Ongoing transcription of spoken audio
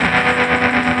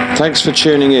Thanks for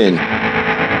tuning in.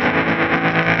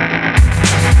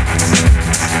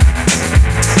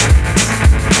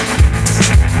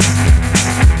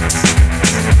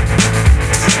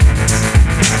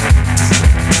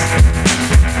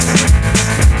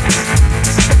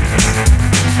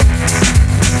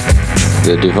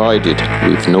 The Divided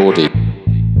with Nordy.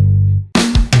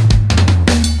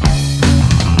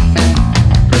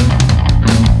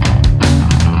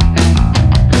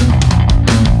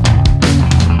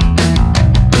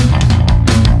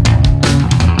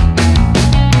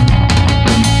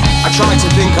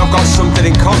 Something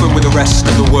in common with the rest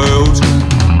of the world,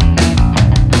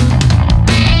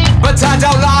 but I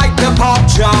don't like the pop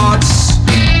charts.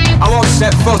 I won't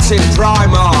step foot in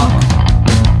Primark.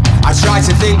 I try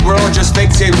to think we're all just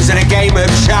victims in a game of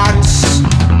chance,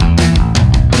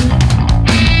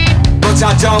 but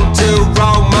I don't do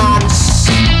romance.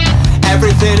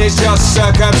 Everything is just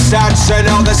circumstance, and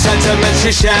all the sentiments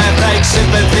you share, fake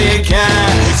sympathy and care.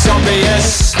 It's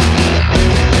obvious,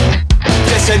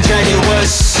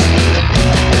 disingenuous,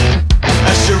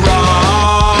 a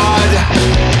charade.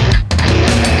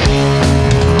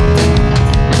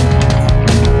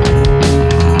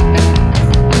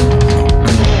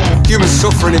 Human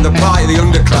suffering in the plight of the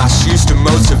underclass used to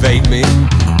motivate me.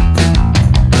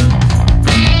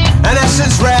 An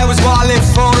essence rare was what I lived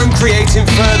for, and creating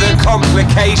further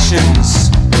complications.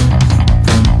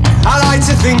 I like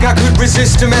to think I could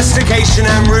resist domestication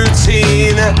and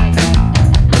routine.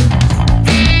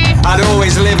 I'd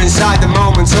always live inside the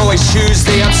moment, always choose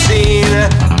the obscene.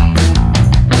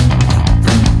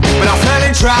 But I fell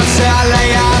in traps that I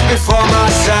lay out before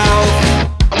myself.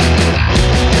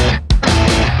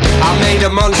 I made a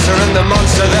monster, and the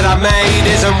monster that I made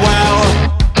isn't well.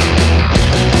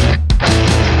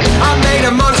 I made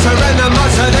a monster, and the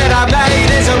monster that I made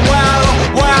isn't well.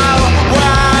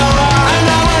 And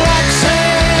now I'm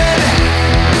exit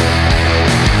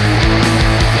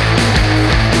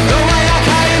the way I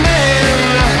came in.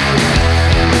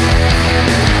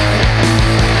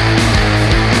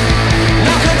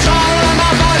 No control of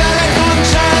my bodily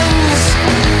functions,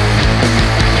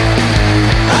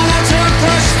 and I took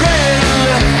the spin.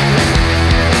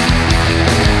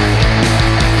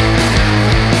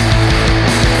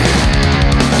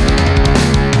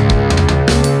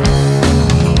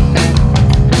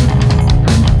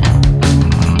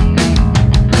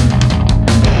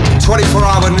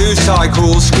 24-hour news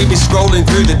cycles keep me scrolling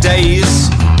through the days.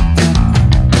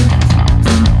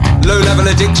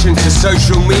 Low-level addiction to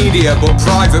social media, but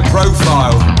private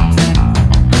profile.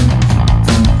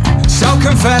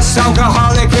 Self-confessed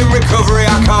alcoholic in recovery,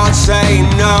 I can't say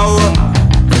no.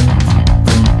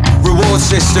 Reward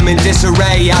system in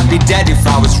disarray, I'd be dead if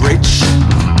I was rich.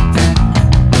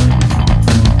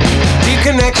 Deep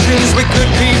connections with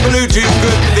good people who do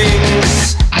good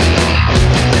things.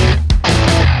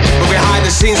 But behind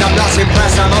the scenes I'm not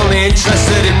impressed, I'm only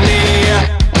interested in me.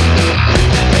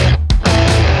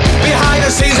 Behind the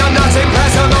scenes I'm not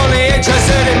impressed, I'm only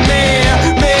interested in me.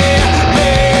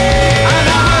 And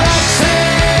I'm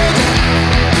exit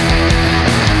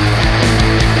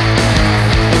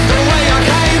the way I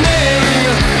came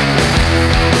in.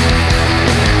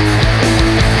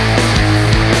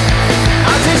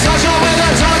 Antisocial with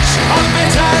a touch of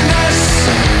bitterness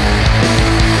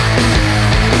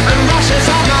and rashes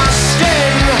on my skin.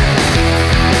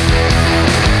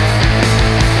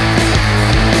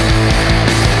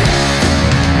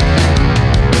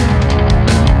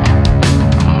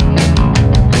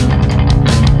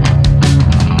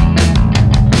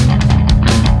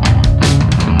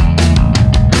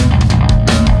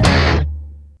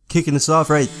 Kicking us off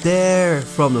right there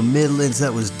from the Midlands,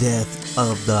 that was Death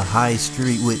of the High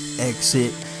Street with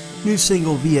Exit. New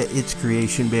single via It's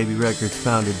Creation Baby Records,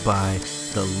 founded by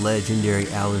the legendary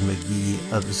Alan McGee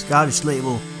of the Scottish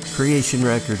label Creation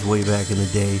Records way back in the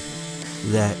day.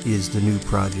 That is the new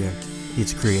project,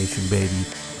 It's Creation Baby.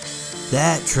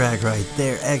 That track right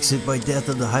there, Exit by Death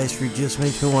of the High Street, just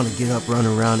makes me want to get up, run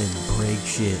around and break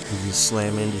shit and just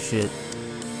slam into shit.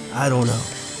 I don't know.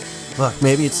 Look,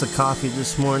 maybe it's the coffee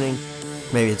this morning,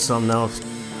 maybe it's something else.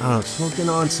 I don't know, smoking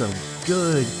on some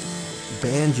good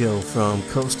banjo from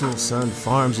Coastal Sun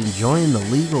Farms, enjoying the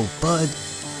legal bud.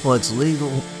 Well, it's legal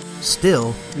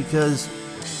still because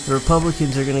the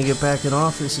Republicans are going to get back in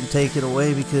office and take it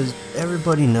away, because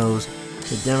everybody knows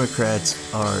the Democrats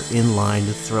are in line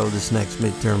to throw this next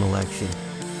midterm election.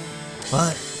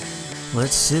 But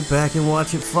let's sit back and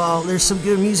watch it fall. There's some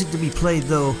good music to be played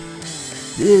though.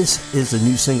 This is the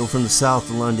new single from the South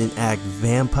London act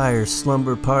Vampire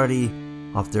Slumber Party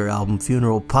off their album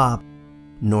Funeral Pop,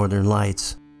 Northern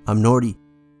Lights. I'm Nordy.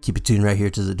 Keep it tuned right here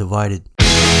to The Divided.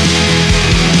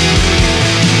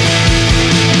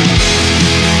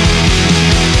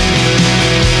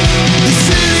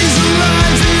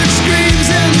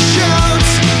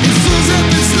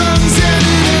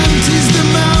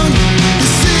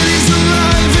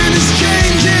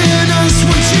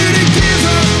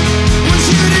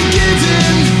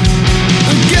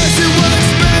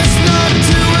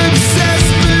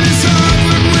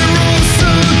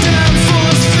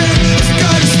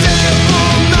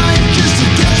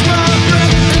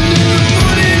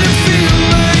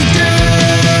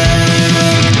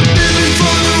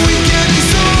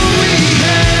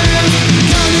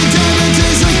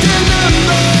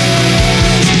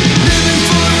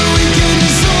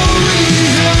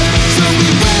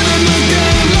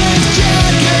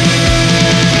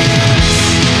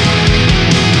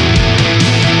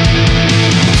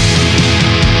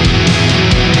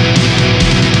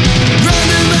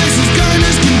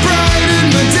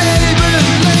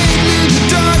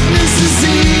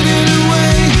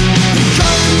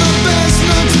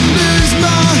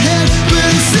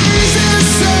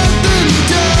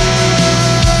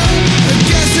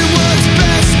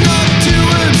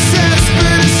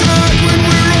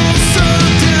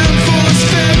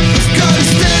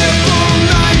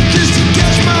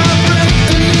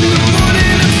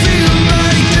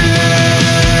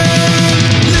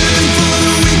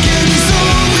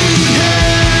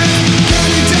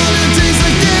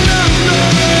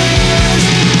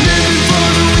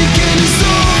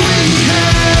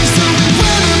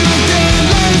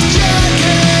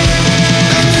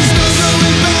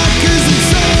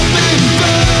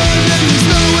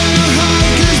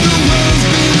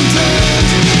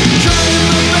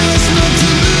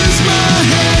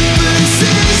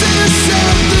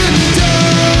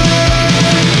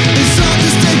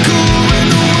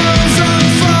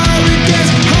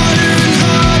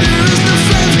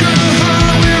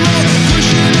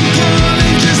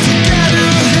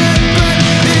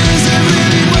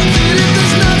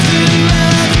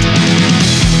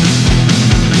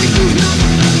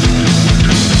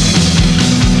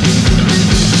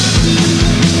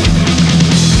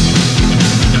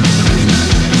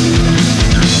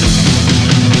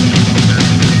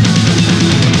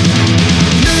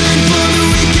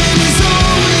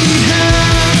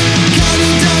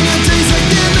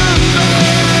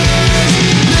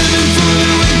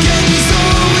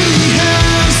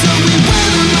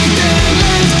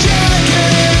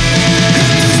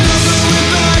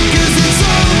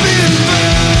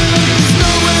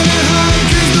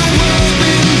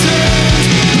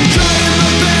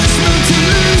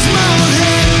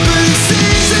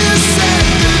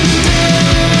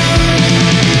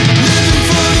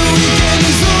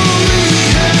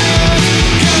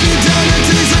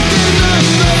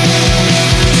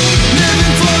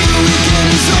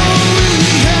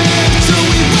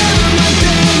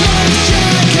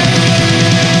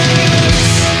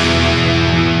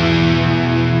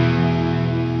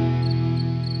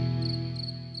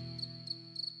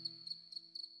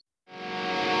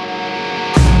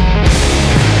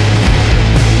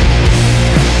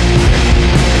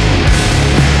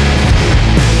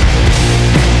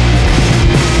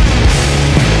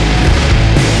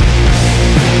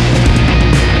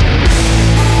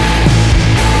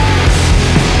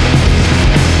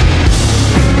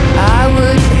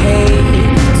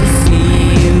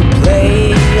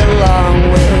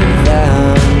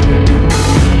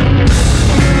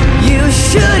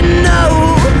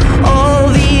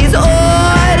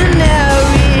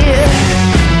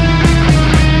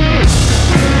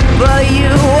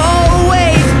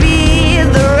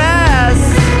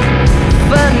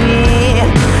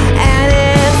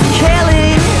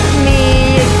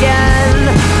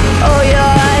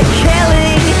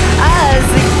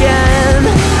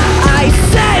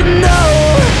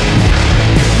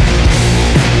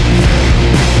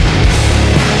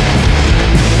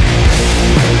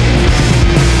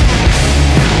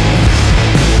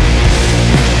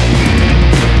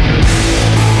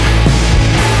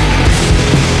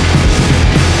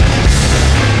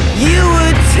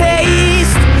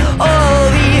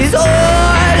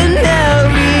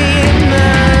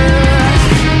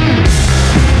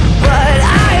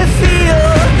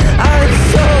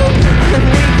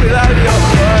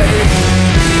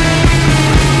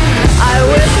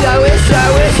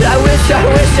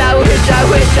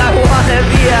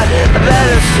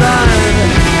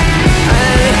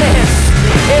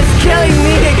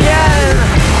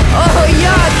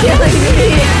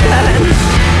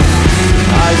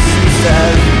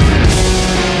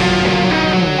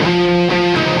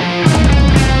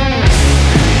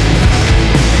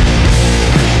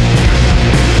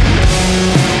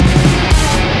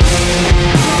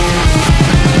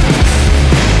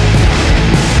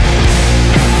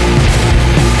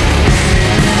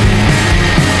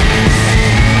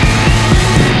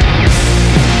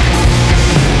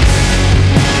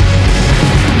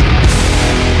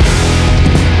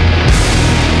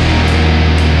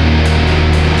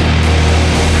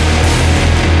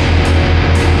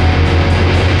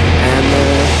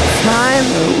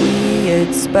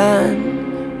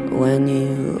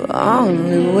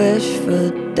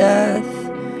 for death,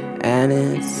 and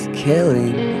it's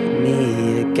killing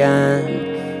me again.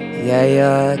 Yeah,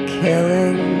 you're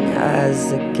killing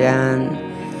us again.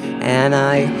 And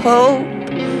I hope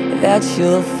that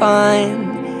you'll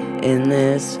find in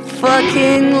this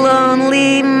fucking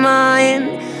lonely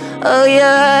mind. Oh,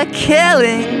 you're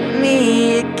killing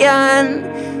me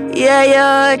again. Yeah,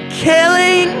 you're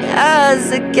killing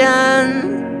us again.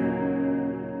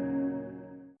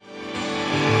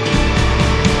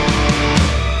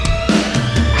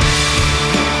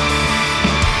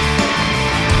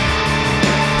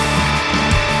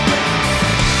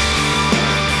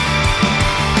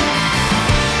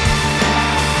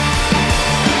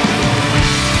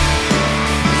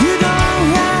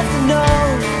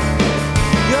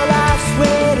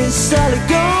 Solid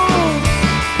gold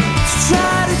to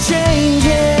try to change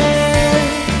it.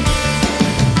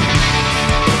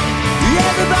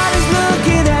 Everybody's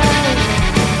looking out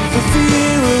for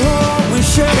fear of what we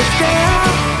should have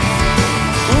done.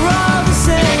 We're all the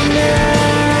same now.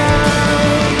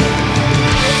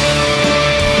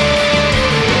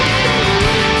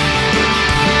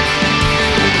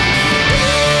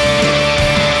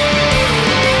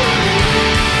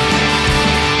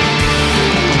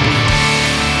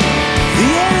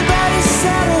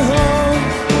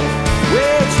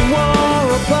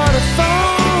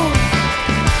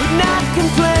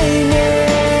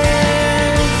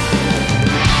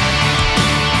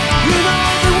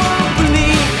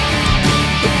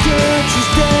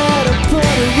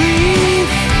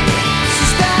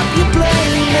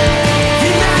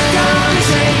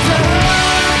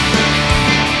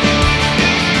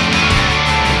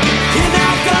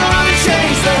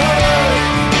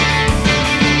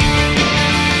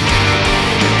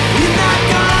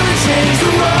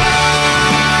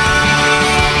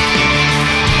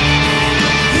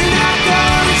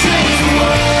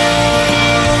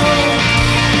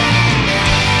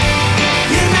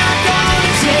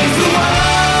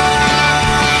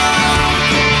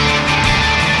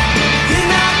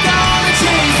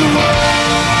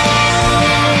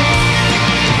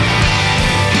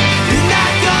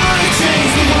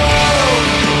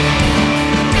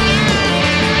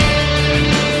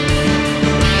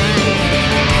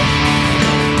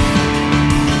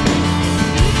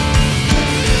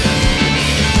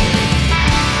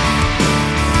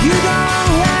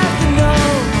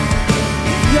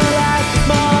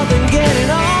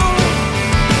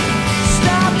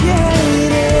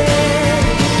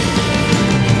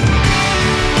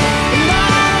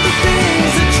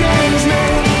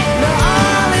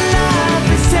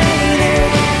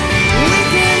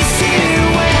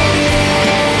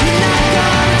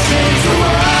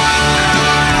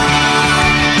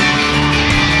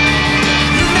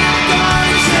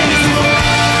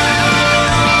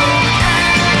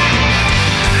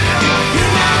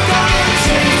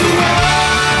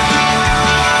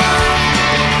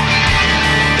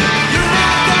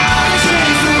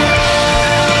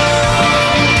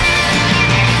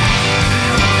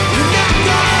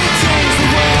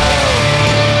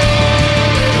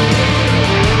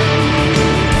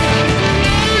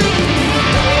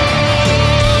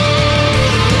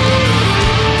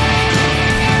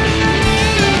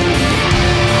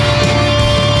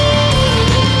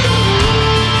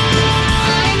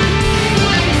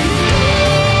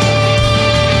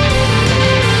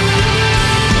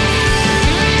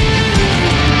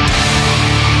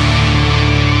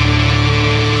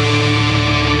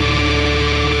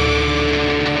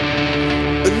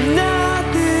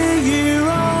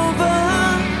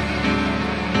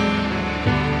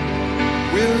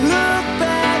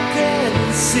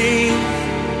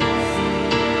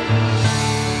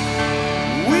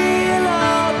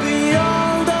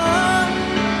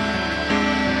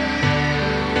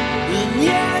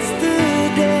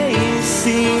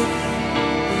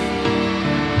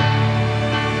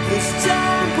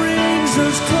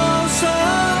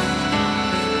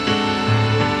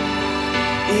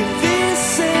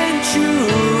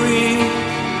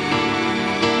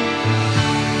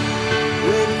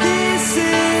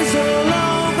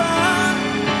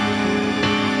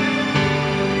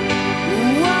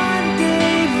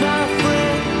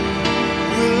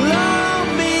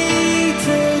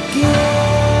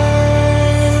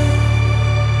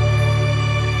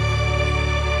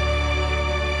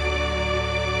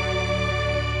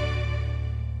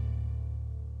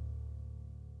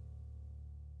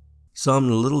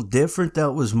 Something a little different,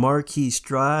 that was Marquis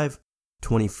Strive,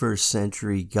 21st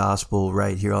Century Gospel,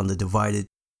 right here on The Divided.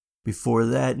 Before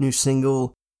that, new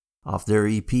single off their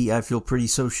EP, I Feel Pretty,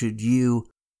 So Should You,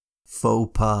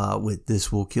 Faux Pas with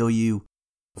This Will Kill You.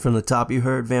 From the top, you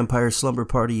heard Vampire Slumber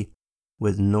Party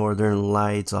with Northern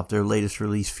Lights off their latest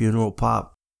release, Funeral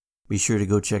Pop. Be sure to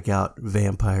go check out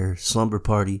Vampire Slumber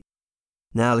Party.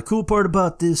 Now, the cool part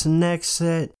about this next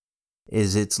set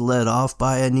is it's led off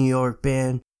by a New York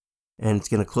band, and it's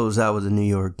going to close out with a New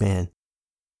York band.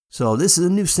 So this is a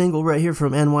new single right here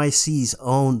from NYC's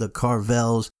own The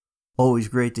Carvels. Always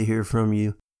great to hear from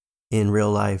you in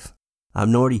real life.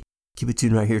 I'm Nordy. Keep it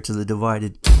tuned right here to The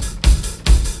Divided.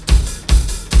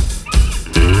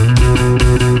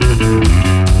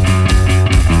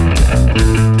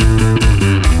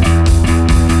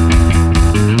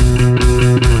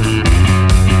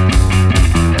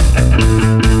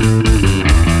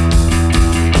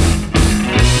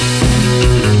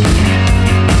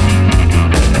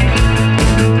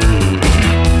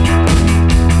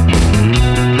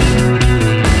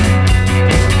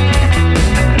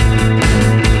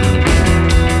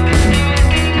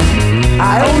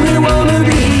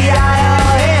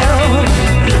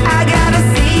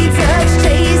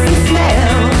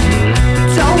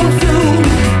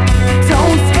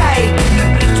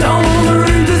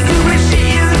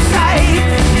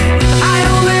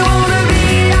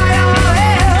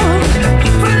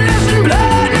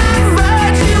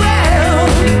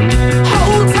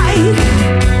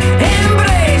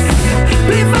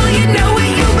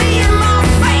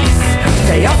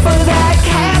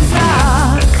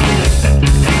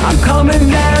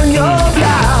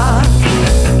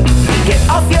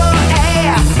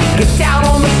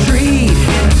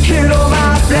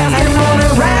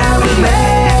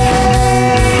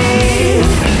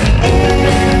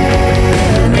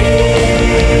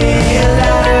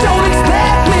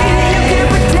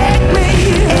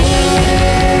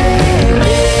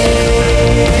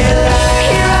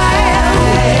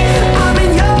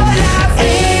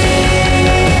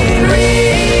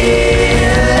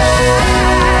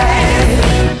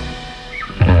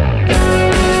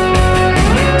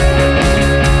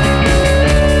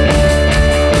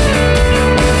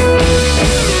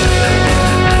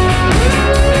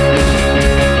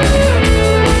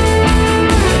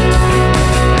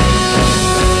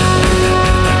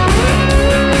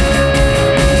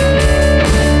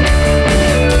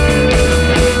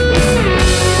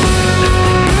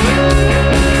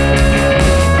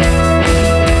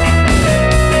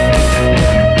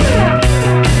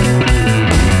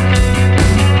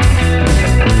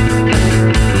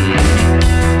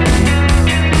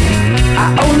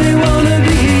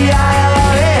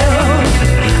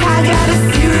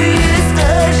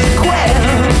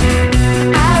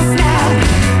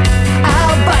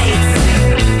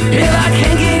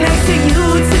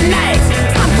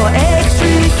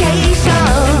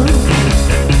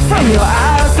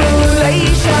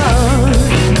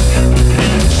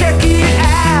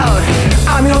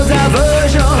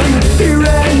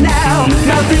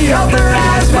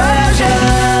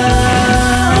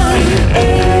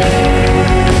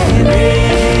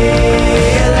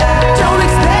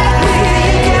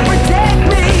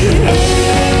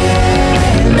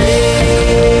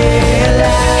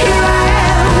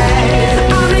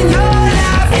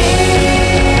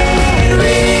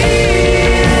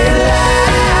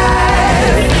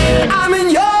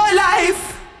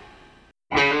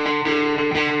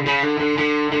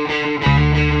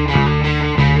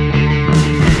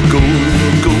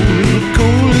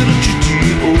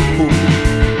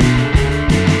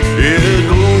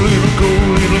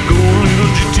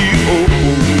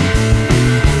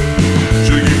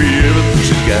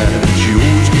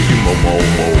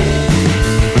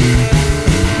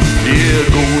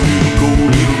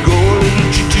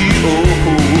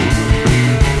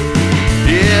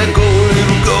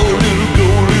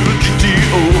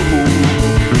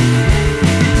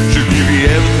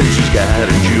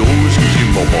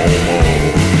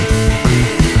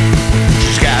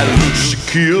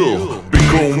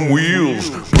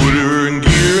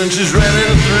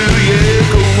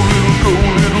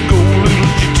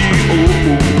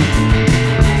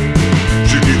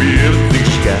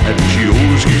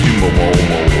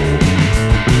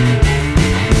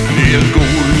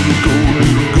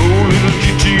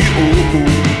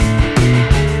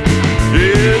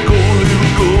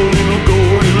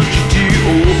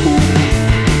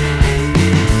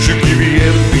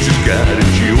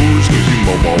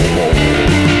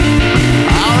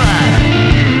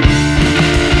 Alright.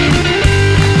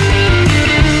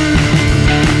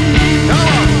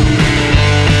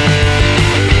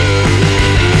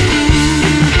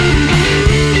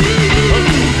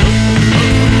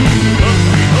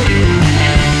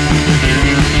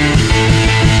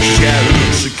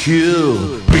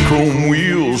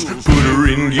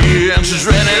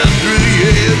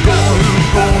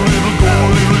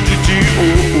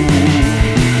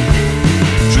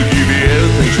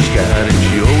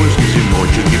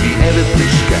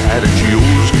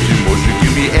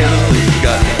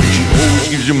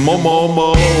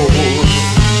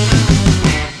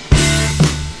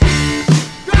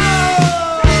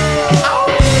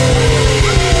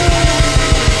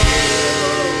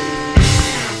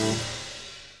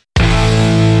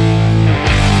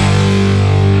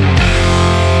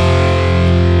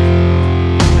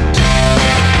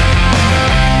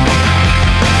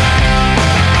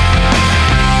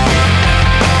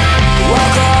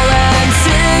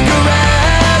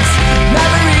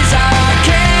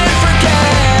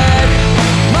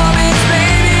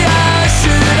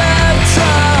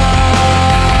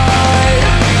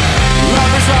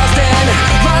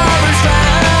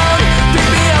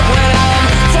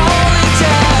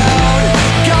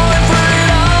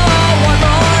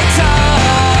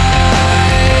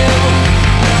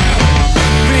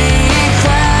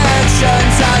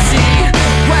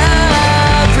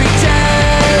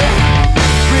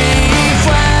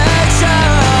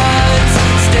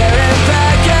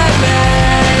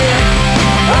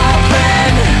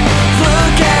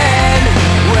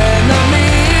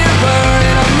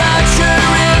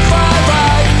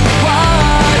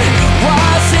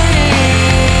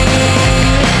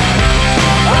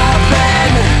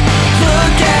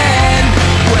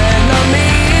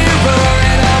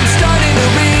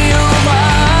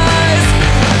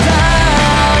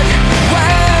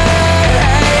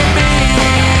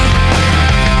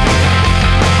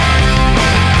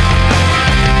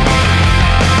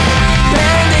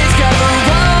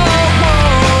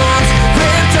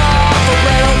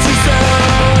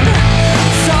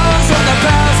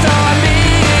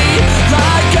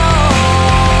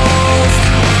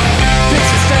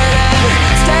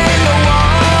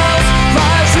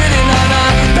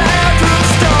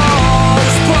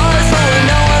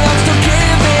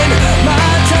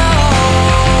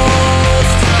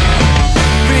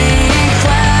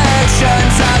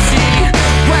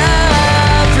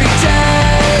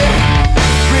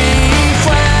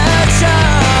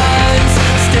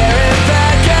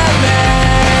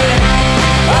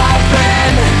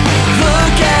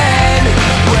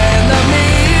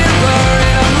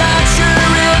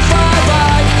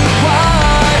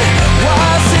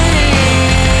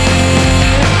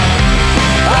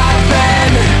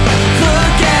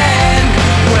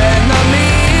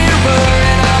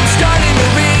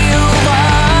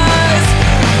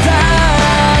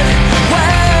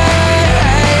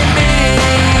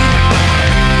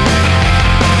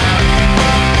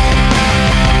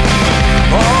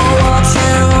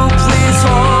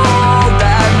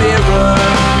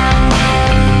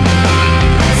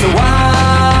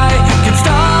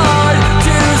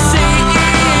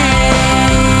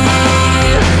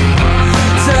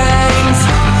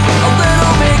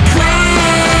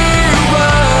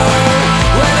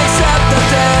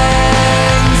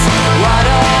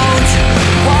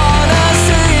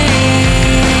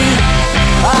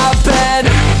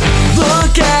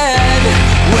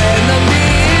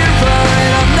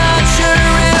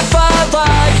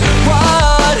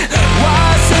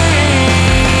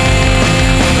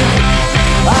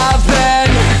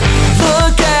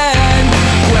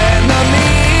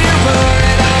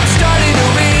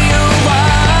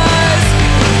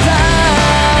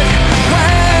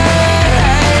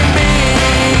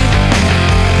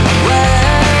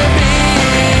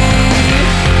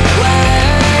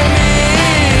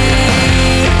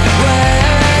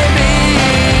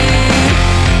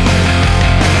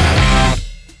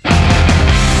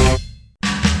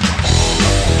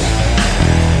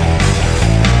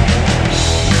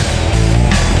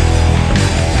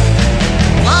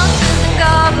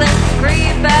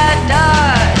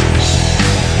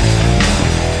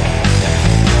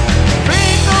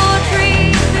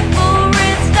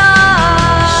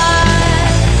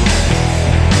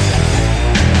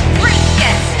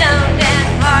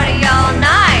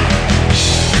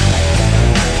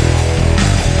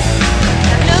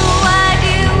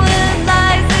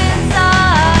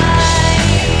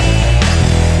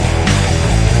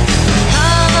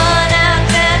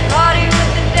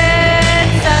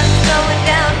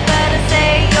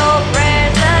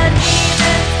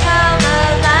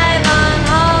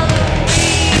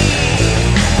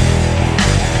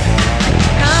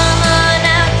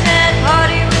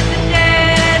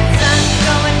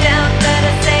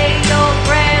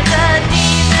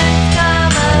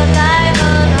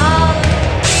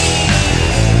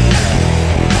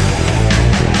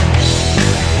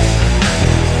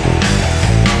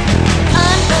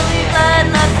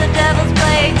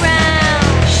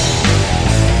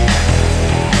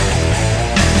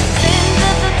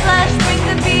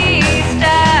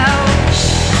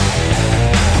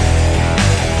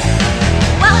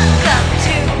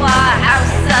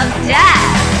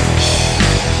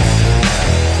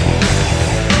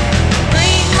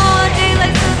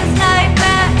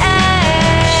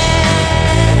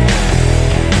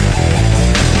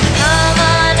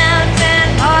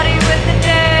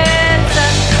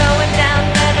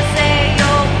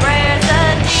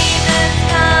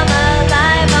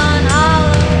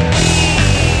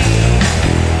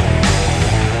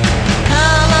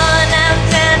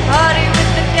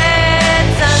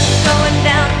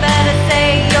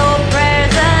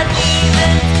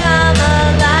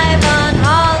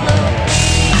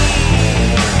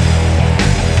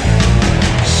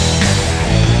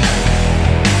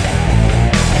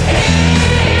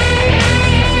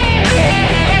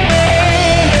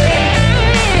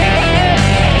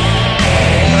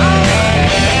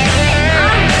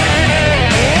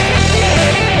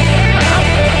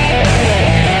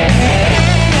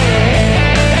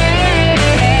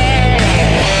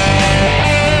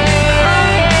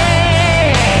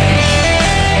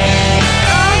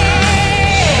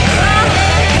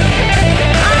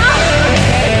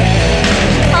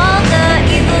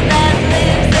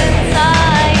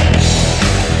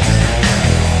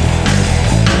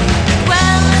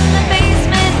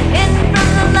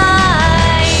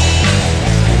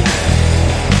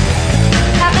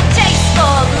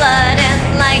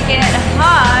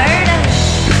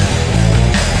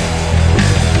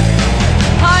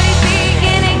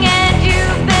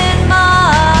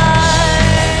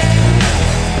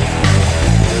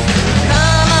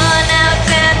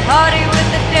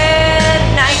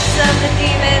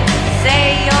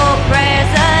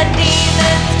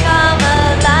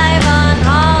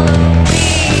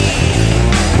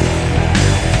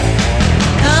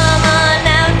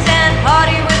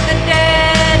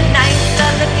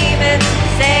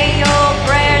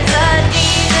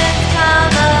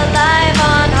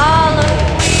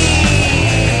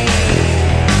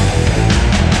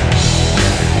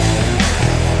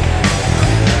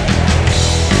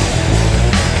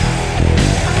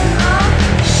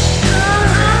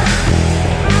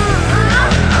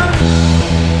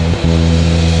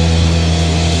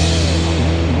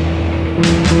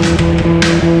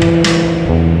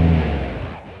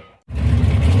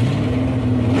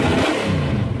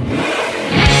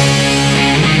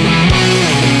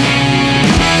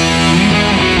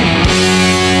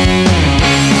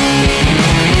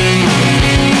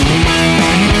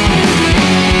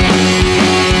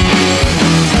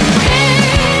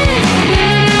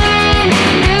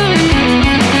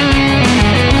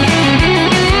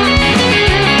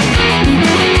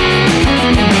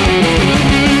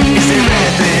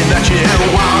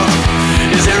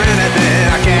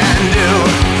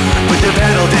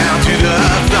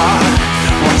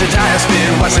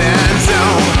 Tarzan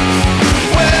zone.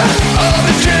 Where are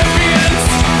the champions?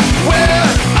 Where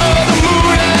are the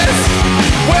moonlights?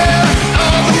 Where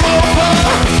are the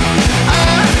mobile?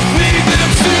 I need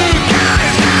them soon,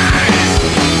 guys.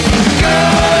 Go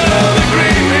to the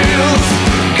green fields.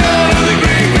 Go to the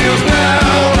green fields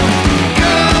now.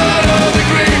 Go to the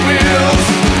green fields.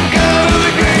 Go to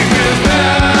the green fields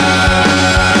now.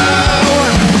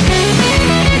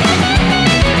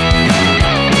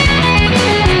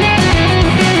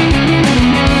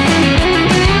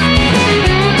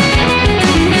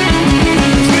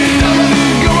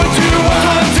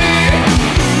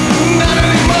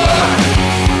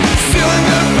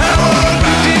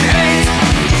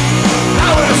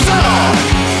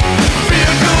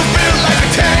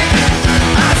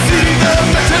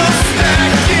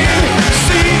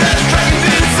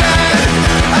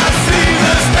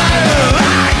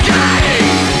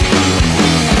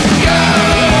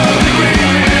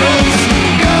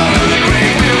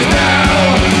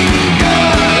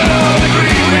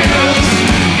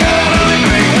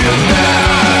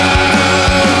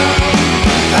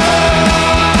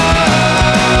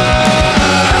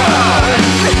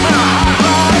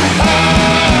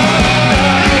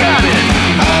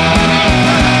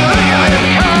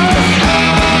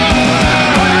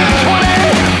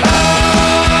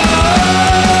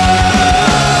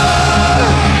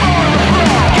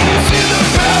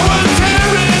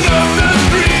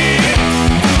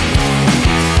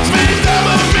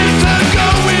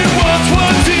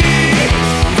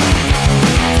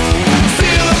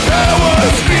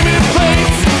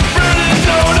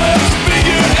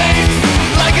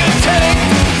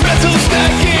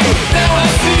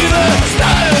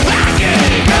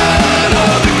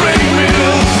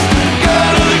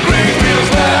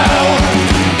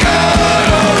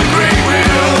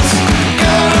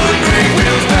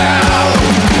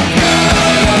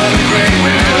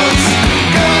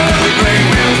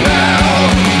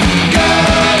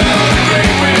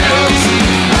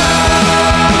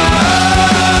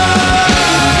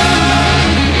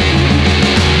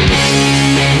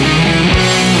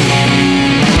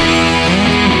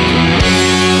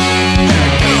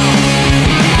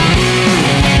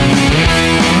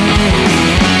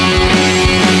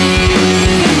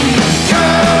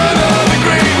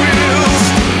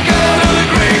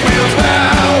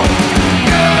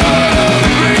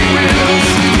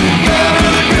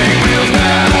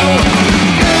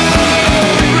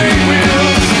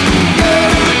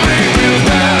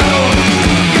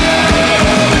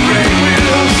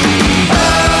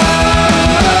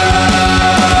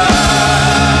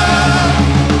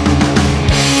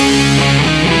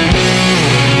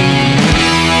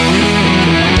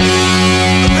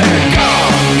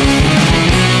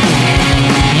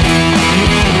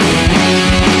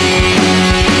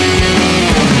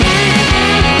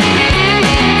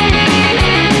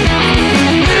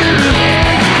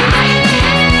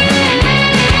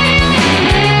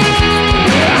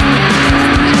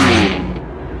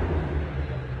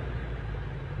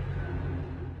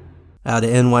 Out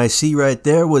of NYC right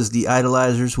there was the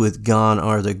Idolizers with Gone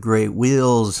Are the Great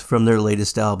Wheels from their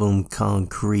latest album,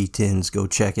 Concretins. Go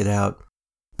check it out.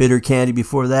 Bitter Candy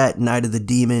before that, Night of the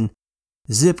Demon.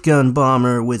 Zip Gun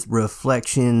Bomber with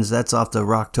Reflections, that's off the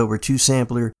Rocktober 2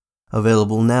 sampler.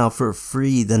 Available now for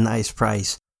free, the nice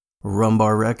price.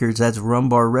 Rumbar Records, that's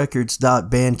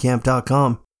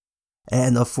rumbarrecords.bandcamp.com.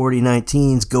 And the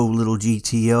 4019's Go Little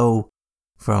GTO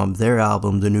from their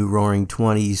album, The New Roaring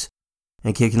Twenties.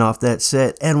 And kicking off that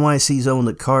set, NYC's own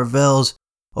The Carvels.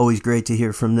 Always great to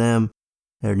hear from them.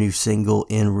 Their new single,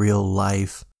 In Real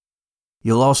Life.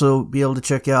 You'll also be able to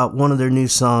check out one of their new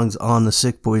songs on the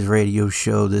Sick Boys radio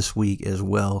show this week as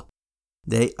well.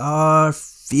 They are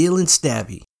Feeling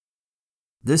Stabby.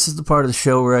 This is the part of the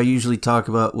show where I usually talk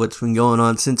about what's been going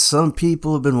on, since some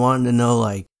people have been wanting to know,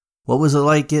 like, what was it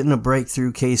like getting a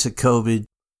breakthrough case of COVID?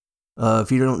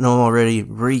 If you don't know already,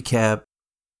 recap.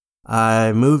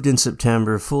 I moved in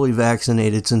September, fully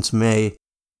vaccinated since May,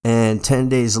 and 10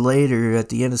 days later, at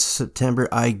the end of September,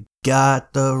 I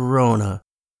got the Rona.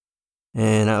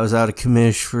 And I was out of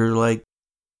commish for like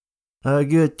a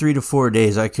good 3 to 4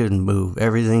 days. I couldn't move.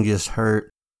 Everything just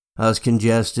hurt. I was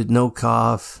congested, no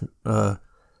cough.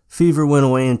 Fever went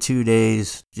away in 2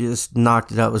 days. Just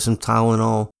knocked it out with some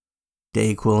Tylenol,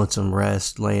 Dayquil, and some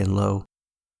rest, laying low.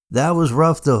 That was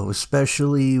rough though,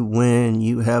 especially when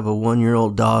you have a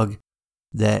 1-year-old dog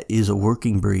that is a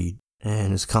working breed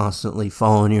and is constantly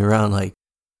following you around like,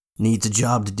 needs a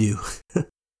job to do.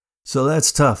 So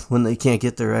that's tough when they can't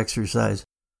get their exercise.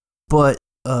 But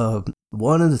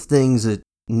one of the things that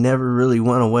never really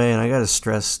went away, and I gotta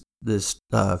stress this,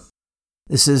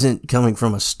 this isn't coming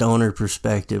from a stoner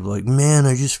perspective, like, man,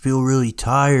 I just feel really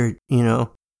tired, you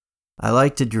know? I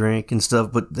like to drink and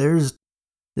stuff, but there's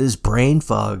this brain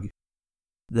fog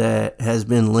that has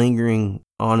been lingering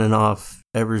on and off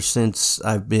ever since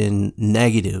I've been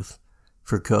negative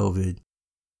for COVID.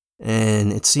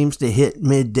 And it seems to hit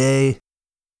midday.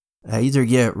 I either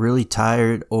get really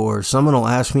tired or someone will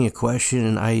ask me a question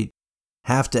and I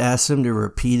have to ask them to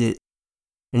repeat it.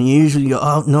 And you usually go,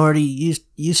 oh, Nordy,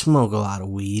 you smoke a lot of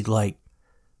weed. Like,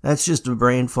 that's just a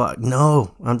brain fog.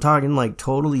 No, I'm talking like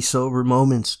totally sober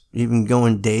moments, even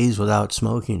going days without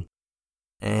smoking.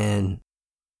 And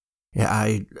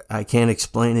yeah, I can't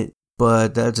explain it,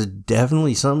 but that's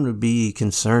definitely something to be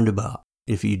concerned about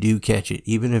if you do catch it,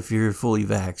 even if you're fully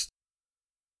vaxxed.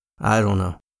 I don't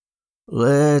know.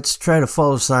 Let's try to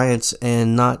follow science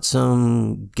and not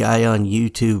some guy on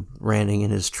YouTube ranting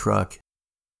in his truck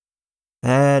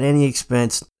at any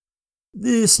expense.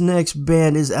 This next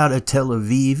band is out of Tel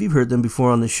Aviv. You've heard them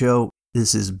before on the show.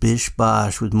 This is Bish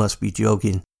Bosh with Must Be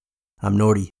Joking. I'm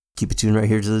Nordy. Keep it tuned right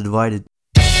here to The Divided.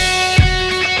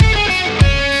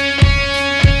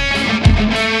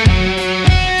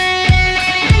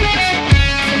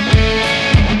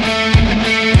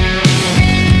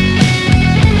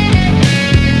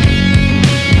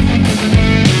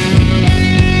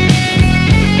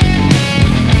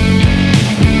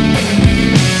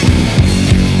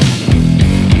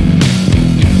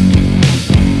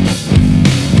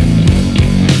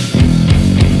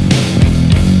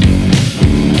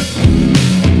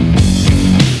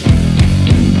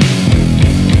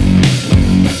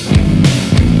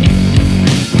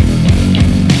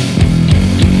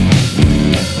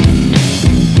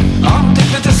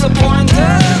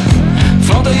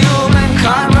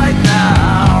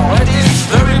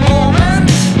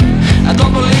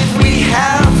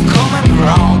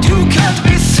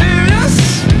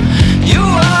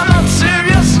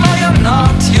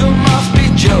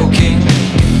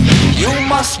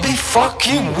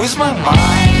 Fucking with my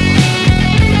mind.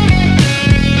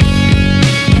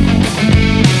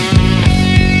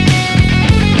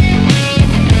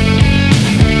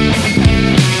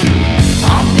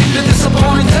 I'm deeply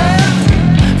disappointed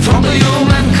from the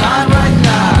humankind right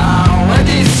now. At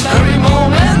this very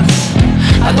moment,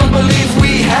 I don't believe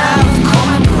we have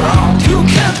common ground. You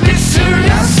can't be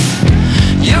serious.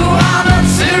 You are not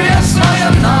serious. No,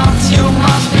 you're not. You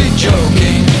must be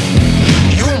joking.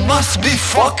 You must be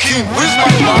fucking with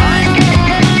my mind.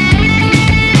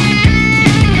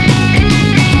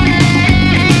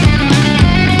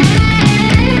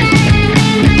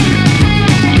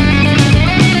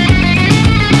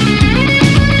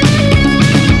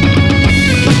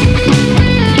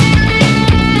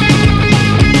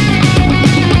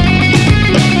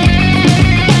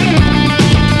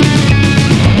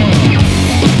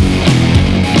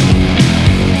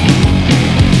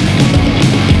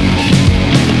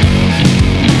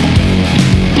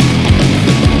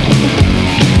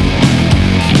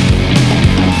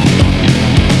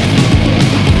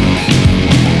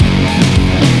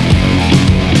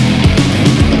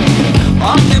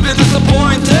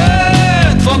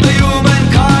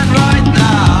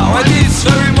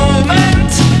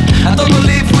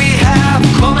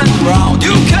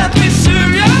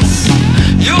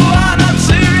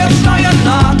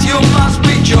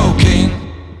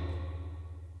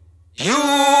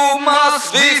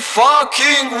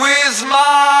 Fucking with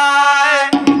my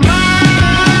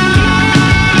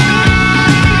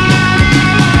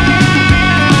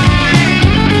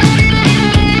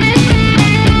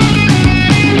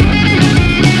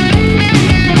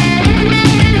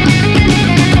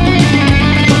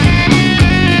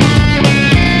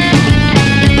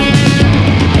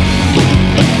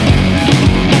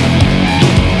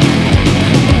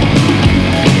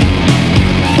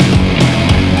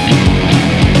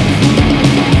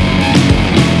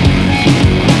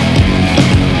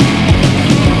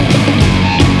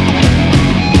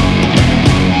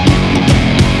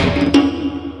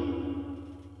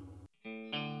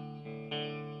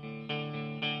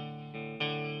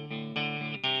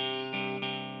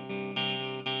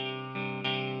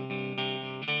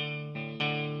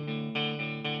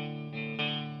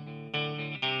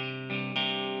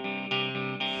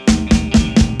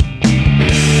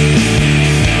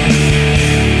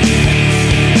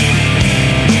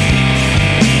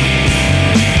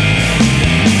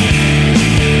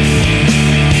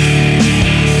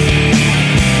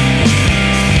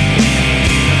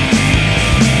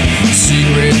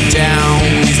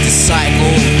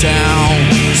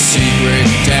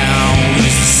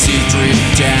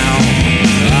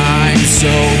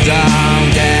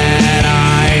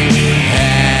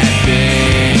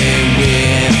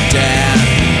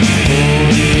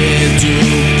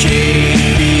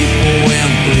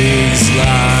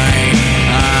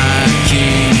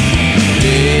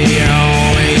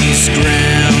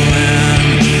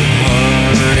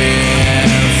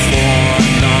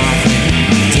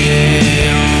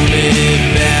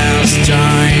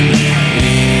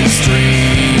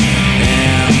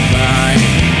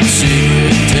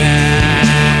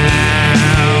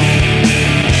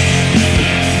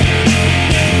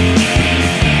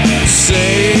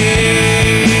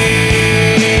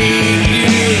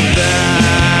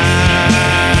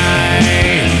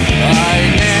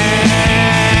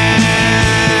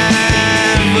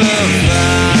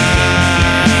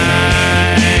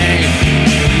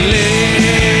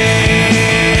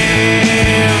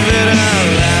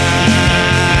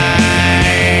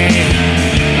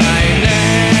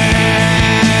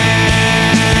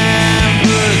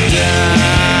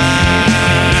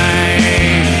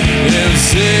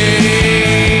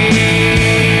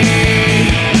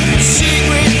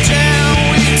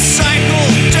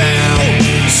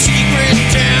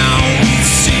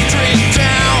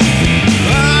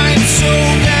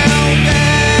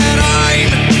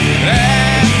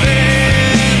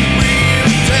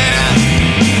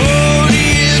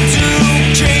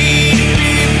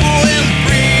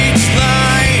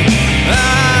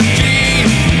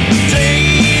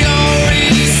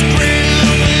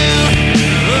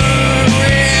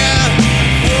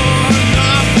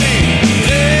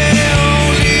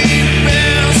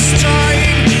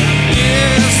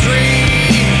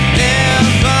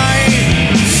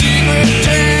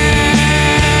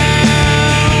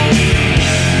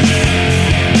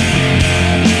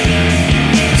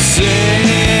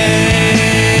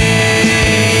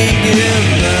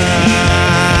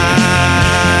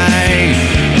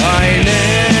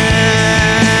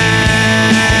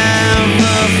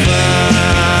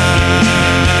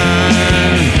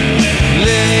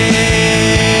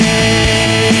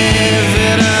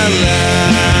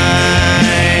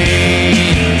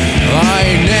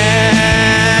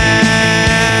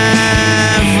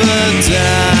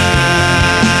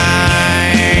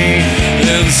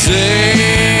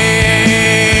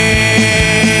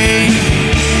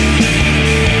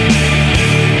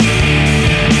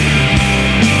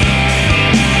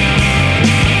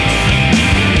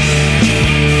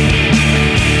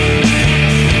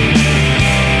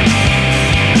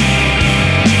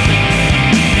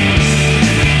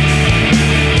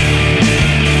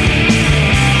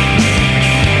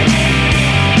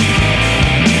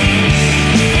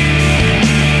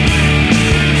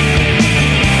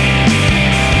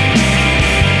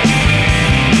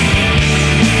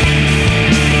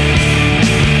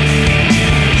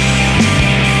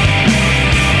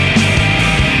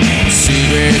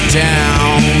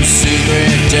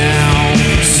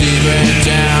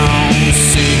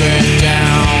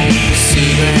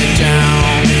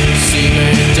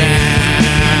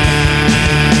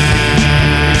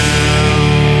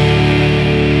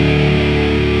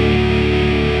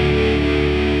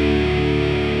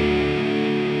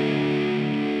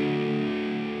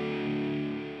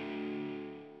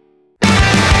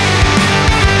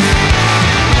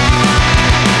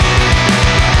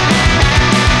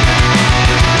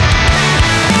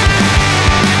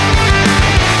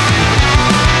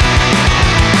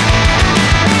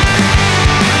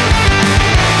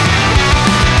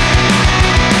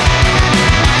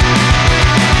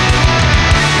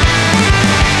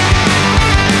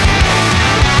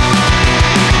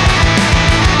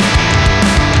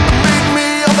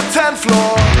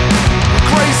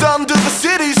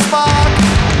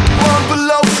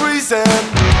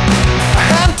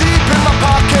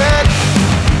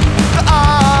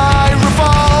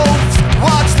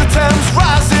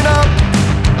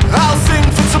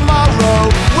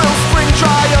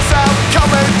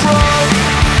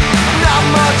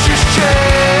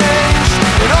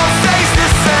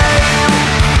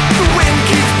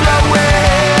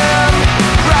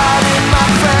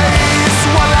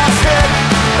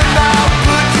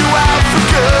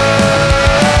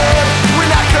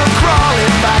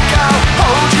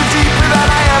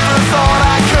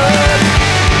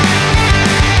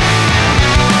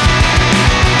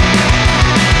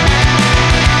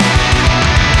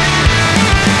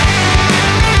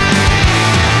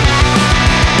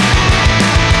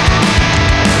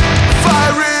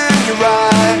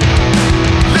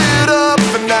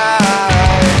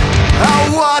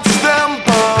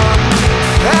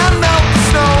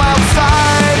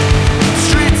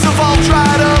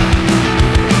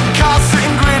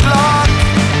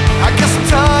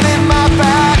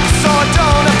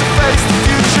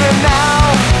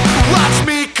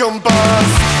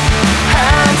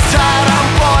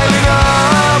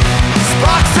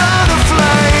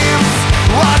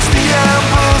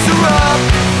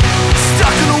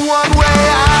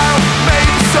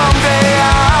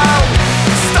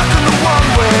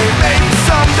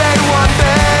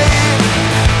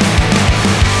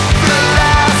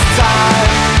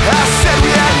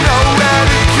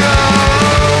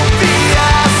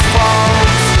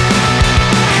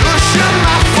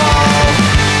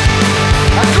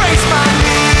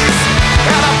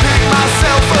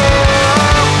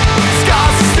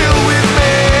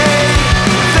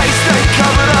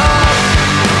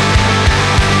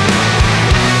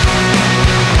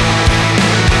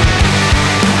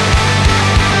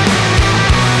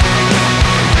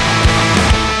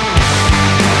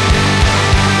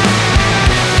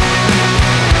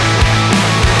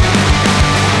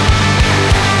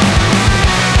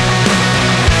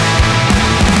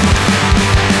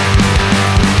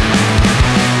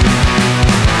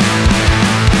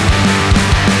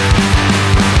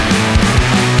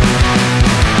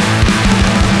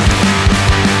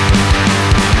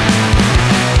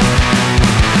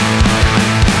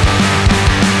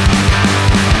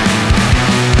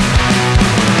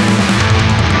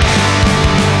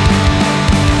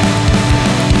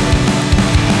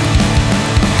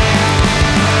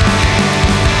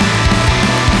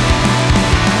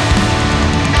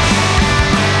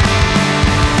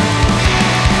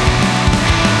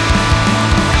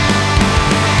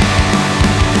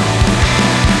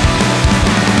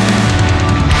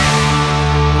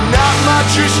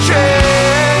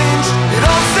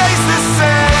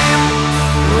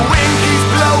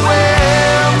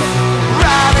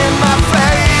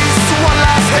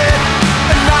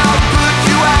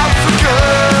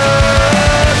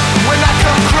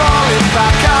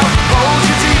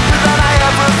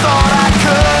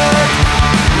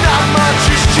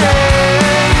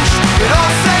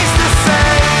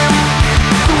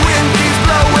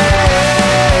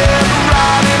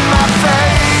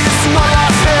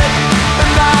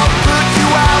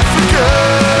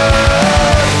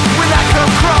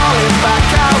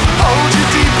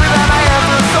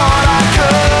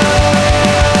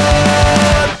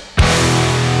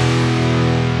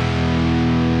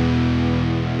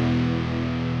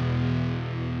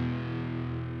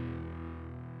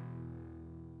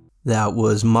That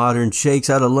was Modern Shakes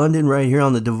out of London right here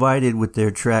on The Divided with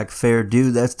their track Fair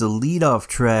Do. That's the lead-off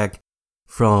track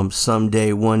from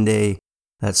Someday, One Day.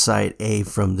 That's side A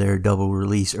from their double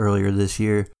release earlier this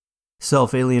year.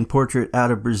 Self-Alien Portrait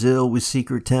out of Brazil with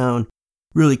Secret Town.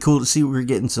 Really cool to see we're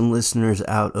getting some listeners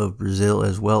out of Brazil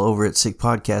as well over at Sick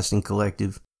Podcasting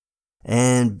Collective.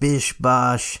 And Bish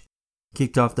Bosh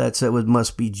kicked off that set with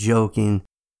Must Be Joking.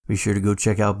 Be sure to go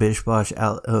check out Bish Bosh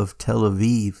out of Tel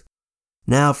Aviv.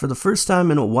 Now, for the first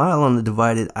time in a while on The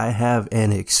Divided, I have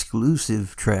an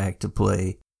exclusive track to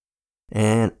play.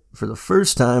 And for the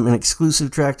first time, an exclusive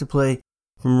track to play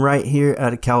from right here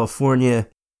out of California.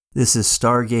 This is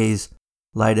Stargaze,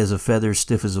 Light as a Feather,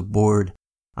 Stiff as a Board.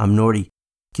 I'm Nordy.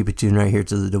 Keep it tuned right here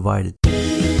to The Divided.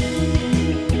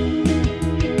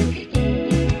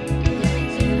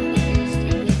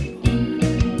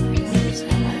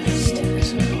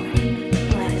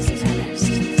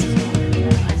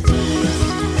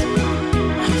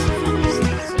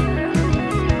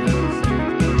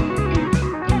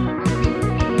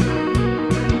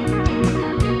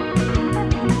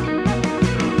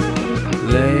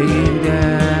 Laying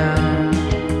down,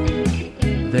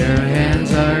 their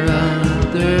hands are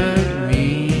under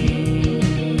me.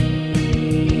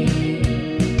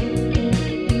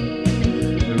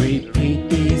 Repeat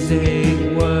these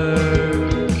 8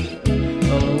 words,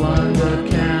 oh, on the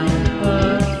count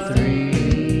of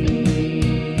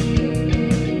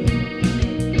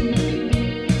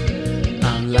 3.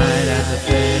 I'm light as a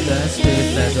feather,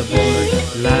 stiff as a board.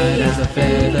 Light as a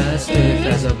feather, stiff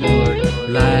as a board.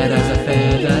 Light as a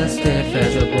feather, stiff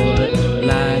as a board.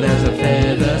 Light as a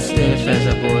feather, stiff as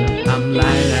a board. I'm light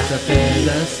as a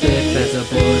feather, stiff as a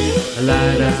board.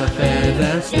 Light as a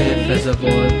feather, stiff as a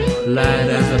board. Light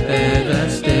as a feather,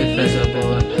 stiff as a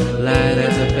board. Light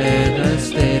as a feather,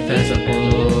 stiff as a board.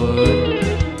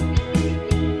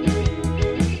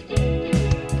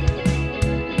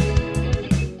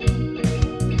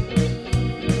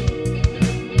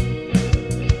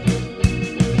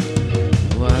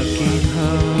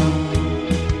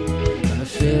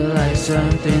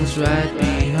 Something's right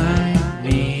behind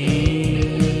me.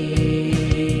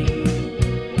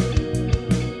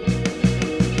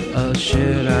 Oh,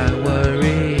 should I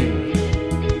worry?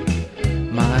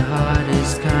 My heart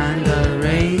is kinda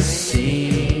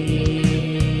racy.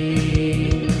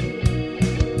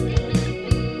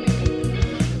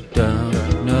 Don't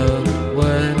know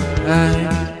what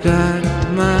I got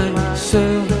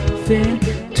myself into.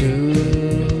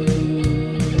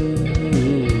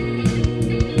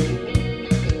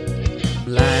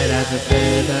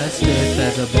 Stiff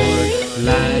as a board,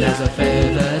 light as a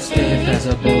feather, stiff as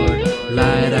a board,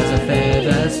 light as a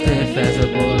feather, stiff as a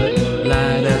board,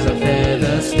 light as a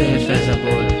feather, stiff as a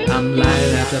board. I'm light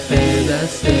as a feather,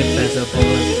 stiff as a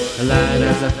board, light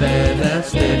as a feather,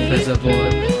 stiff as a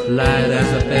board, light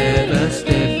as a feather,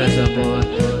 stiff as a board,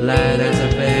 light as a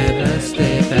feather,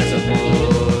 stiff as a board.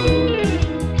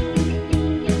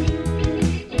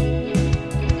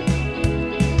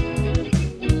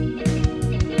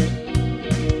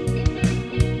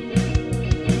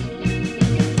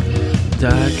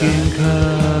 Dark and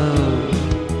cold,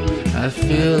 I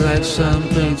feel like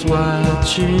something's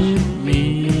watching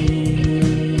me.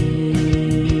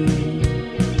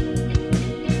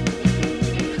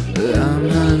 I'm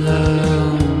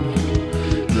alone,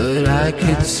 but I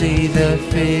could see the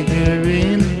figure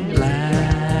in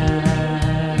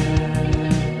black.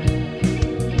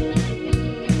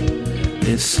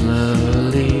 It's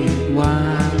slowly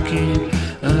walking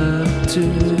up to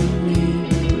me,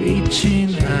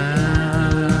 reaching out.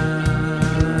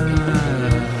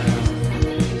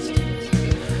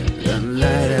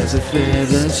 As a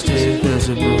feather, stiff as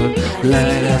a board.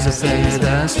 Light as a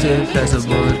feather, stiff as a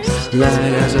board.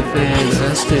 Light as a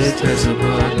feather, stiff as a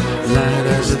board. Light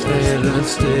as a feather,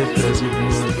 stiff as a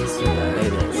board.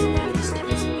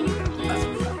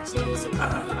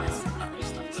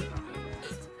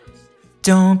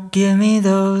 Don't give me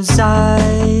those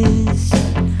eyes,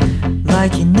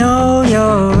 like you know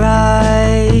you're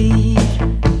right.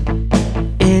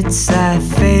 It's that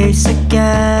face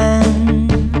again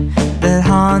that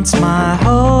haunts my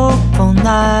hopeful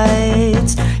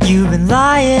nights. You've been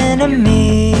lying to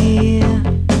me,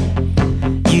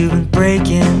 you've been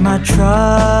breaking my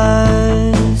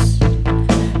trust,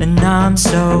 and I'm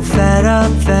so fed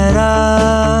up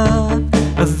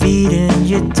of eating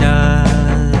your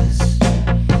dust.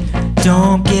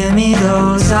 Don't give me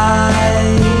those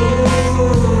eyes,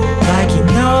 like you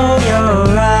know you're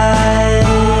right.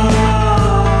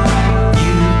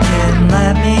 You can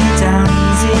let me down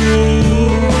easy,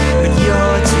 but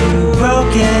you're too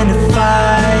broken to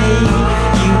fight.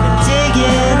 You've been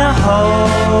digging a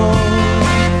hole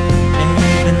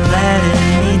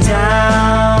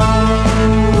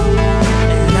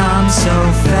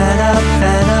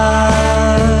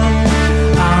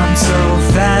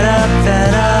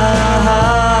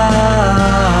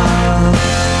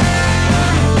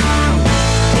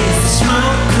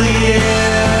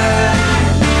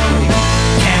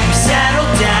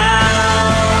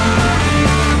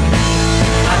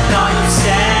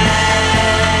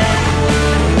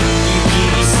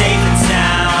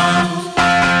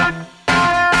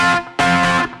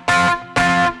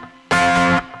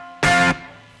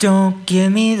Don't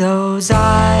give me those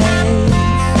eyes,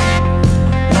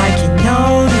 like you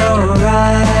know you're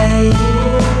right.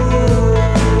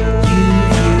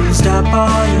 You've used up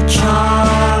all your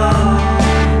charm,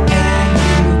 and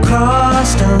you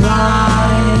crossed a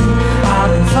line. I've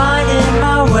been finding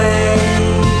my way,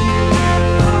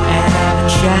 and I've been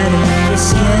shedding your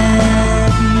skin,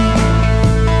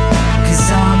 'cause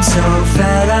I'm so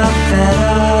fed up,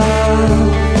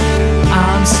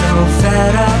 I'm so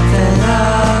fed up,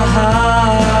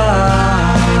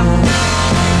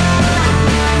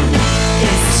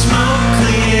 Is the smoke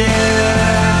clear?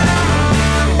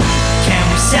 Can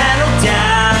we settle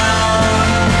down?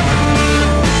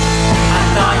 I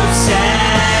thought you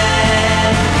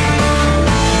said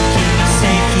you keep me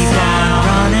safe, keep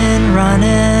on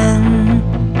running,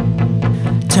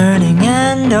 turning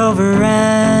end over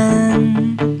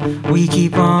end. We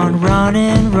keep on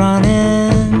running,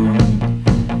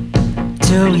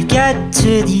 till we get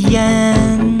to the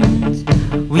end.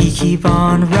 We keep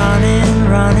on running,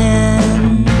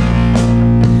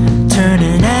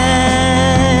 turning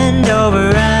end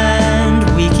over end.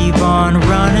 We keep on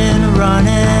running.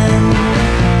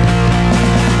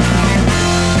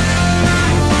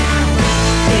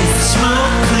 Is the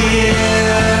smoke clear?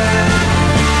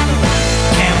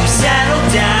 Can we settle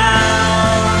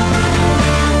down?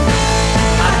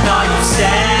 I thought you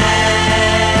said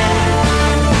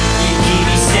you keep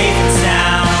me safe and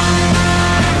sound.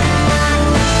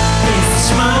 Is the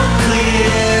smoke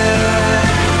clear?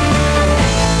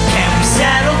 Can we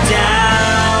settle down?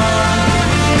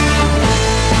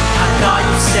 I thought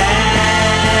you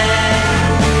said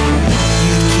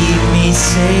you'd keep me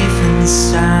safe and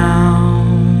sound.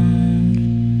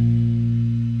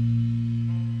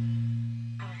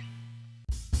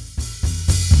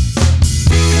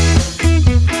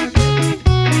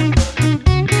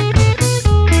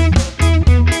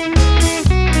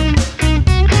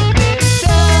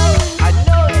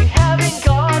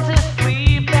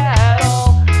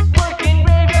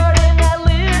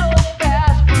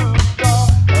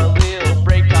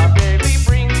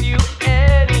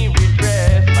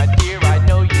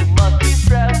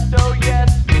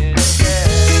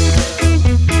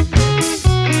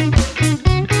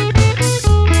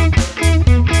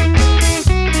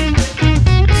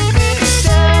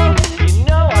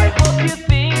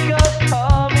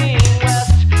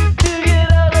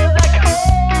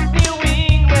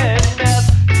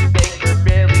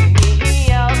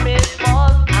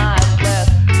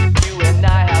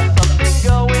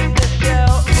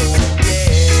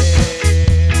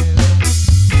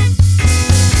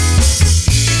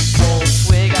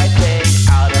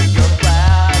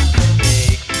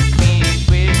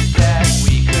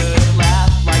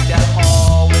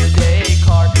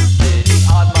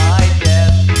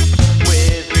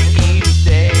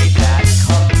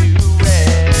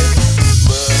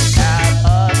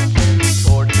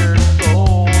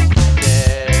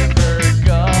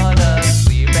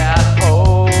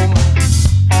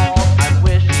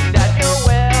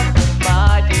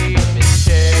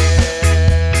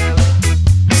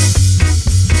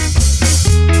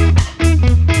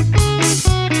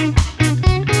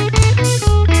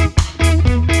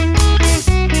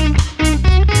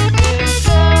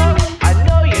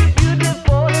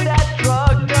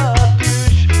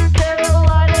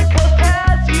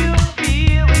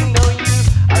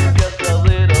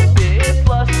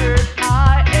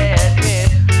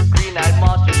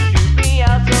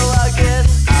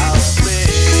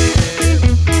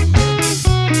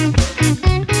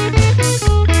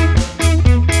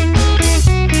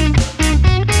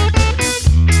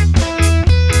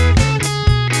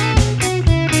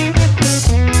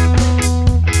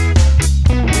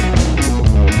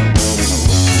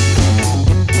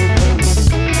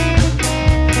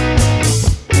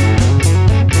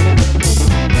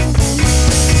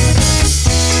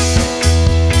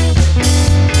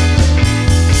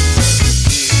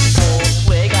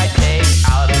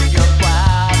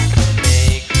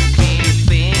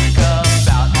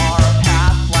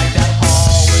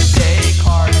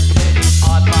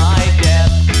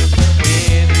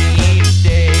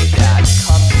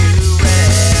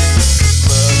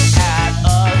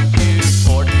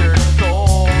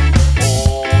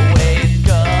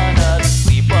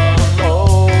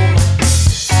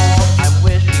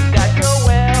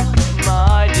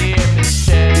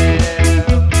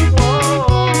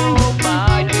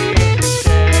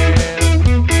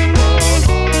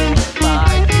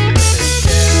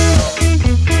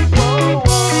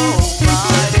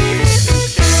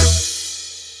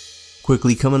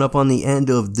 Quickly coming up on the end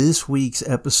of this week's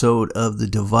episode of The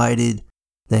Divided.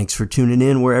 Thanks for tuning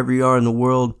in wherever you are in the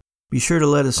world. Be sure to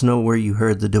let us know where you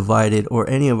heard The Divided or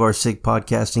any of our Sick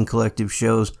Podcasting Collective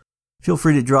shows. Feel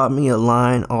free to drop me a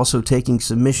line, also taking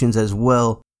submissions as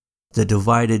well,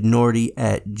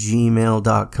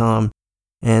 thedividednordy@gmail.com,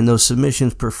 and those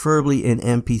submissions preferably in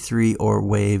MP3 or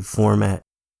WAV format.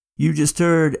 You just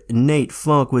heard Nate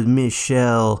Funk with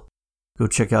Michelle. Go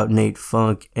check out Nate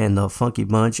Funk and the Funky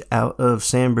Bunch out of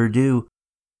San Bernardino.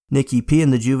 Nikki P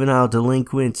and the Juvenile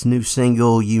Delinquents' new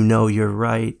single, You Know You're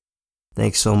Right.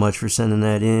 Thanks so much for sending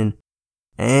that in.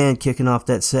 And kicking off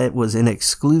that set was an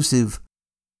exclusive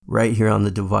right here on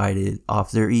The Divided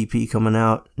off their EP coming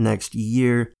out next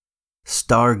year,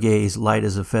 Stargaze, Light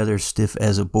as a Feather, Stiff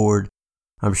as a Board.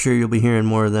 I'm sure you'll be hearing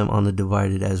more of them on The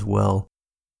Divided as well.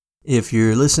 If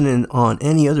you're listening on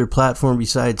any other platform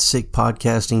besides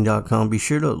sickpodcasting.com, be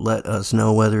sure to let us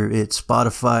know whether it's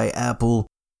Spotify, Apple,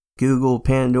 Google,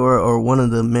 Pandora, or one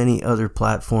of the many other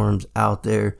platforms out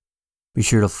there. Be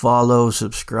sure to follow,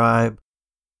 subscribe.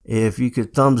 If you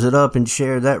could thumbs it up and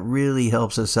share, that really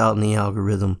helps us out in the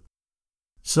algorithm.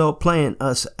 So playing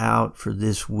us out for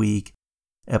this week,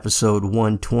 episode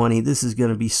 120, this is going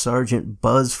to be Sergeant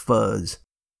Buzz Fuzz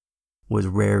with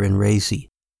Rare and Racy.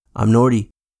 I'm Nordy.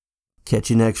 Catch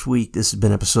you next week. This has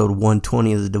been episode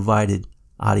 120 of The Divided.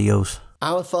 Adios.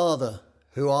 Our Father,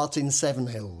 who art in Seven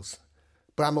Hills,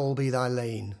 Bramall be thy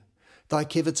lane. Thy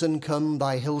Kiverton come,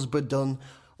 thy Hillsborough done,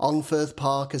 on Firth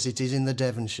Park as it is in the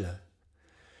Devonshire.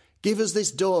 Give us this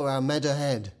door our meadow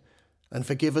head, and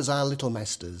forgive us our little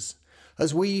mesters,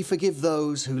 as we forgive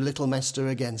those who little mester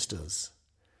against us.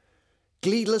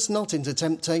 Lead us not into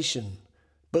temptation,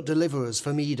 but deliver us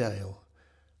from Edale.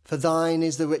 For thine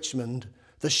is the Richmond,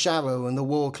 the Sharrow and the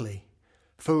Walkley,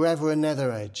 forever a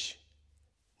nether edge,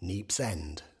 Neep's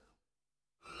End.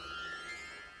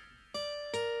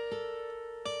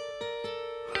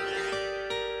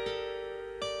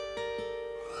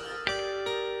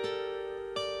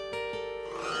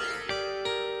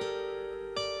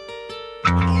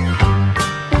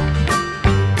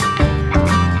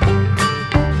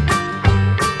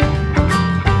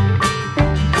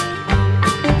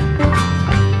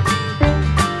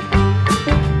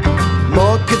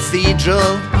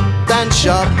 Cathedral, dance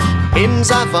shop, hymns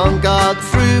avant-garde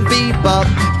through bebop.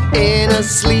 Inner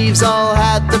sleeves all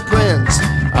had the print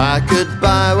I could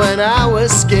buy when I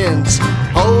was skint.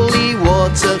 Holy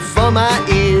water for my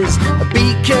ears, a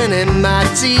beacon in my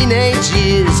teenage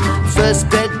years.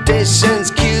 First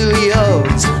editions,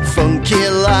 curios, funky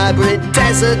library,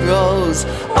 desert rose.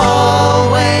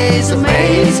 Always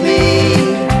amaze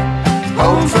me,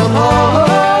 home from home,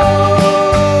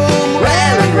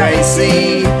 rare and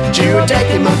racy,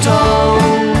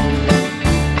 Duodecimotone.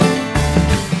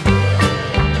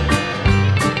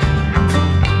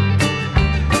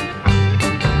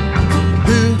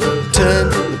 Who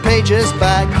turned the pages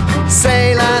back?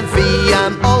 Say la vie,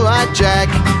 I'm alright Jack.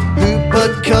 Who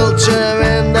put culture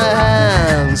in the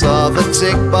hands of a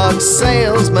tick box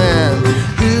salesman?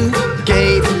 Who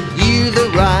gave you the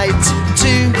right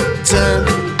to turn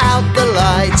out the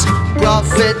light?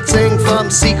 Profiting from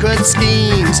secret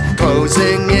schemes,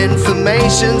 closing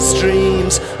information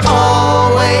streams.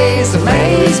 Always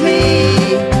amaze me,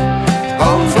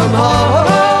 home from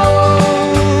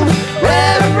home,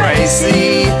 rare and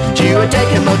racy,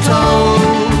 Duodecimotone.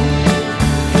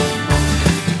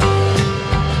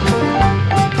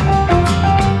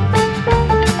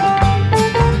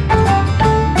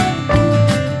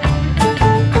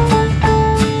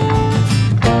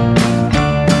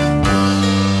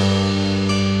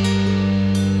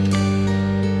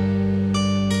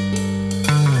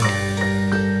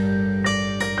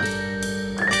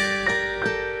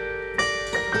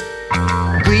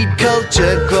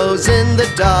 Culture grows in the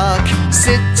dark.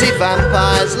 City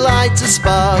vampires light a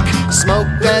spark. Smoke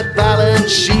their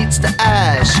balance sheets to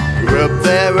ash. Rub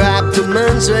their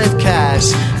abdomens with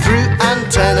cash. Through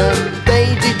antenna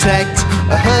they detect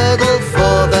a hurdle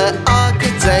for the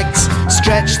architects.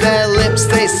 Stretch their lips,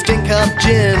 they stink up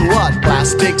gin. What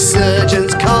plastic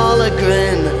surgeons call a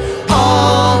grin.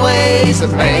 Always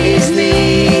amaze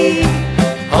me,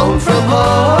 home from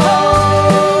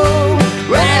home,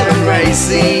 rare and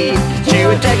racy,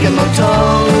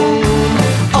 Duodecimotone.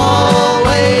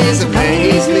 Always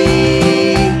amaze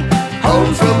me,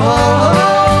 home from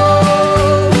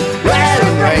home, rare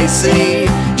and racy,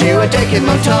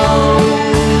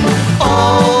 Duodecimotone.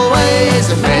 Always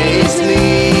amaze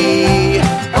me.